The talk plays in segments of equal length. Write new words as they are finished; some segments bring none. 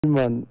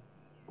human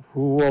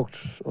who walked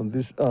on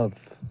this earth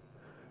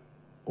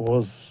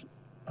was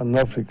an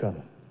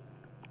African.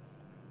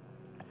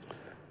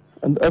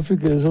 And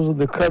Africa is also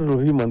the cradle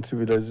of human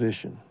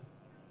civilization.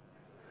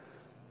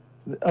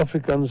 The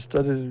Africans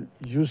started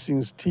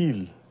using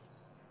steel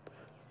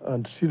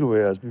and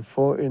steelwares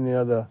before any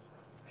other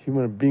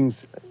human beings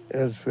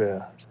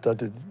elsewhere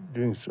started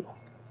doing so.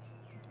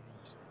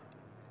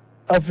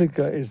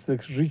 Africa is the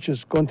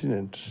richest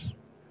continent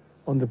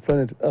on the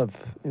planet Earth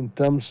in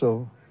terms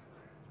of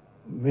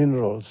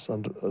minerals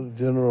and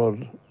general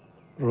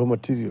raw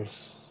materials.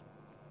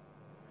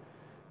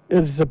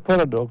 It is a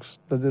paradox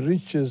that the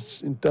richest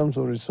in terms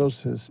of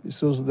resources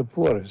is also the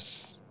poorest.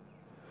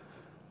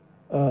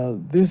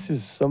 This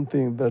is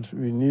something that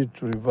we need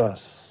to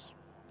reverse.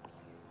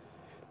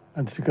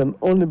 And it can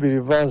only be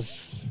reversed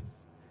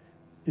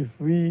if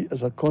we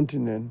as a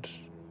continent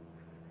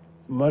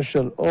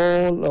marshal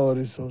all our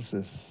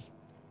resources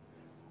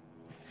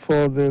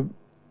for the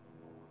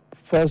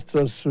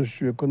faster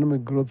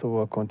socio-economic growth of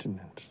our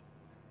continent.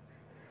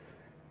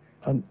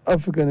 And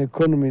African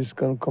economies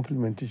can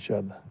complement each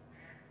other.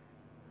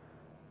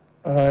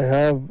 I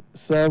have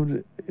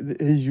served the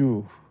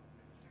AU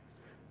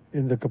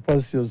in the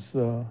capacity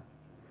as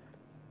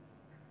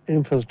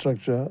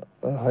infrastructure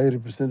high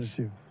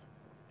representative.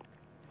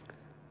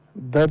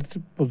 That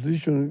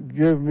position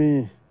gave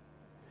me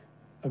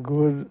a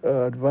good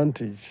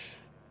advantage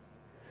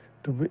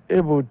to be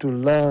able to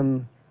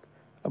learn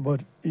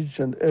about each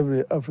and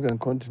every African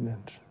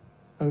continent,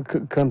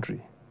 country,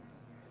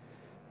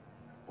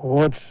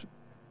 what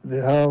they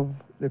have,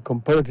 the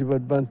comparative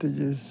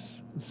advantages,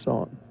 and so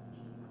on.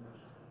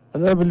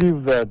 And I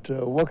believe that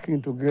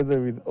working together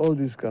with all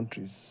these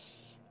countries,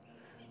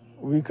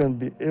 we can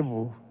be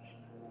able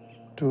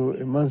to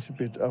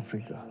emancipate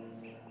Africa.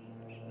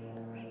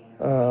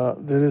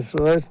 There is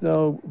right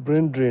now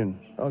brain drain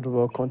out of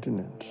our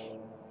continent.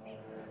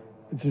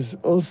 It is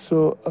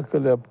also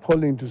actually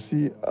appalling to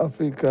see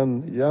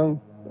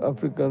young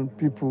African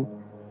people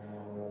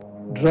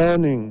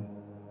drowning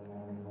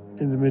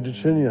in the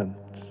Mediterranean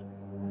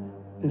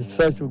in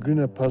search of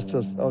greener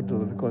pastures out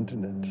of the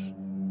continent.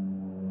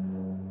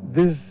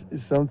 This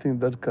is something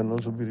that can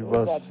also be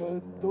reversed.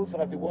 Those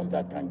are the ones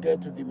that can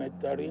get to the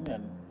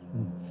Mediterranean.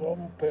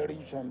 Some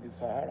perish on the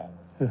Sahara.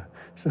 Yeah.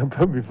 Some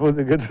before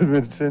they get to the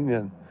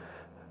Mediterranean.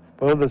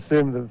 But all the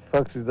same, the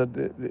fact is that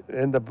they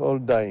end up all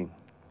dying.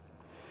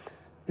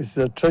 It's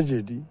a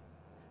tragedy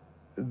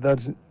that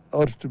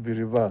ought to be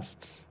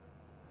reversed.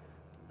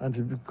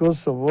 And because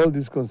of all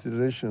these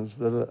considerations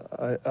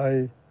that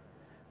I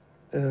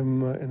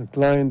am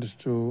inclined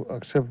to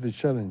accept the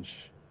challenge.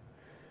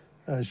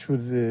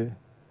 Should the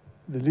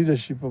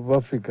leadership of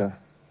Africa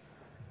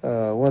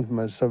want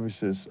my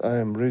services, I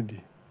am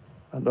ready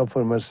and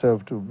offer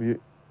myself to be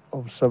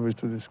of service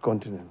to this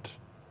continent.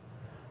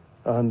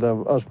 And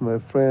I've asked my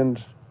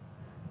friend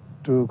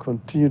to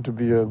continue to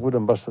be a good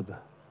ambassador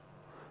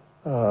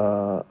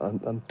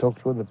and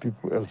talk to other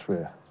people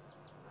elsewhere.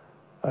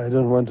 I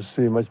don't want to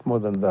say much more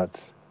than that.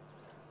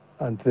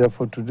 And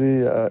therefore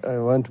today I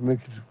want to make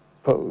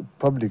it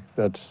public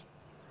that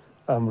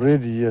I'm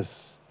ready, yes,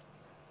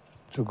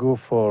 to go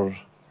for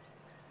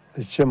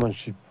the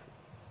chairmanship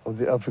of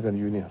the African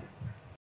Union.